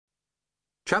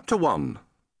Chapter 1.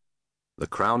 The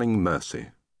Crowning Mercy.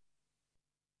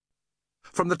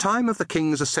 From the time of the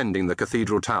king's ascending the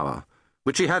cathedral tower,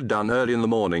 which he had done early in the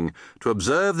morning, to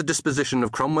observe the disposition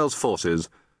of Cromwell's forces,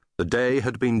 the day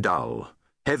had been dull,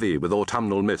 heavy with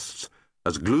autumnal mists,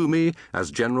 as gloomy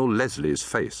as General Leslie's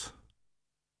face.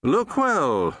 "Look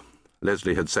well,"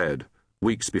 Leslie had said,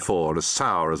 weeks before, as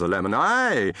sour as a lemon.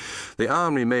 "Aye, the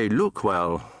army may look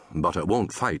well, but it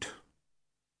won't fight."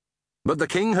 But the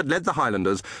king had led the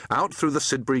Highlanders out through the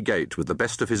Sidbury Gate with the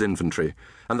best of his infantry,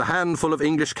 and the handful of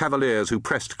English cavaliers who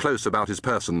pressed close about his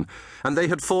person, and they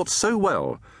had fought so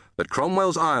well that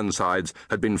Cromwell's Ironsides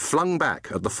had been flung back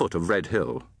at the foot of Red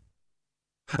Hill.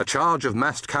 A charge of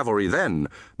massed cavalry then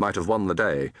might have won the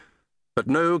day, but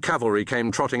no cavalry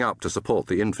came trotting up to support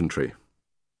the infantry.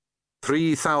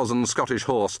 3,000 Scottish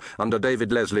horse under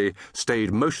David Leslie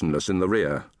stayed motionless in the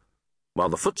rear, while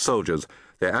the foot soldiers,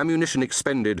 their ammunition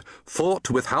expended,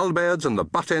 fought with halberds and the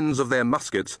butt ends of their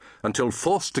muskets until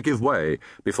forced to give way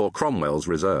before Cromwell's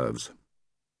reserves.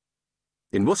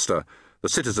 In Worcester, the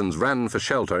citizens ran for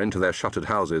shelter into their shuttered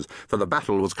houses, for the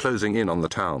battle was closing in on the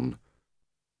town.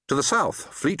 To the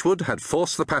south, Fleetwood had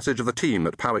forced the passage of the Teme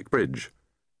at Powick Bridge.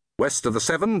 West of the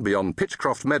Severn, beyond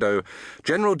Pitchcroft Meadow,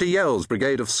 General DL's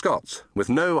brigade of Scots, with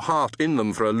no heart in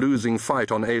them for a losing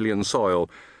fight on alien soil,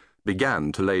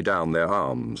 began to lay down their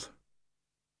arms,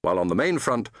 while on the main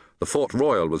front the Fort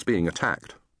Royal was being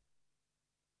attacked.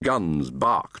 Guns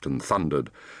barked and thundered.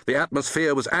 The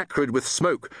atmosphere was acrid with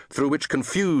smoke, through which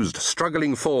confused,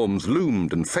 struggling forms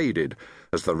loomed and faded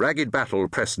as the ragged battle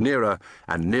pressed nearer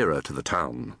and nearer to the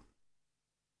town.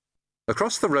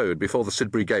 Across the road before the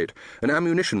Sidbury Gate, an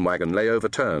ammunition wagon lay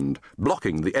overturned,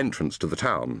 blocking the entrance to the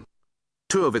town.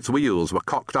 2 of its wheels were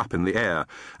cocked up in the air,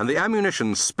 and the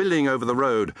ammunition spilling over the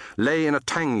road lay in a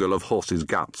tangle of horses'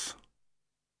 guts.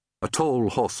 A tall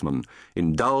horseman,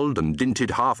 in dulled and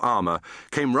dinted half-armour,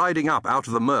 came riding up out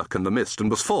of the murk and the mist and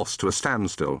was forced to a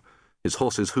standstill, his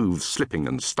horse's hooves slipping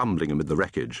and stumbling amid the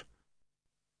wreckage.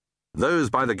 Those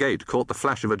by the gate caught the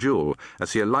flash of a jewel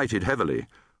as he alighted heavily,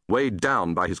 weighed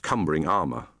down by his cumbering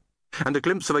armour, and a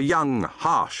glimpse of a young,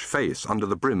 harsh face under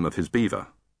the brim of his beaver.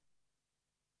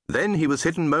 Then he was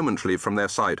hidden momentarily from their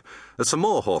sight as some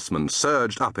more horsemen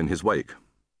surged up in his wake.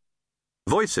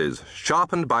 Voices,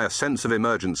 sharpened by a sense of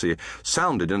emergency,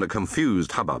 sounded in a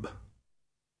confused hubbub.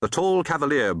 The tall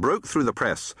cavalier broke through the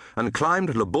press and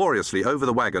climbed laboriously over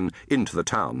the wagon into the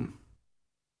town.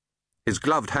 His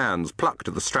gloved hands plucked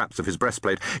at the straps of his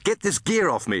breastplate. "Get this gear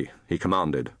off me," he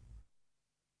commanded.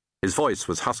 His voice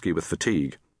was husky with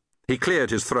fatigue. He cleared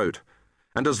his throat,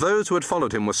 and as those who had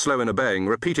followed him were slow in obeying,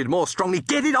 repeated more strongly,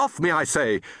 "Get it off me, I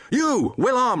say! You,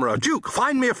 Will Armourer, Duke,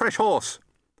 find me a fresh horse!"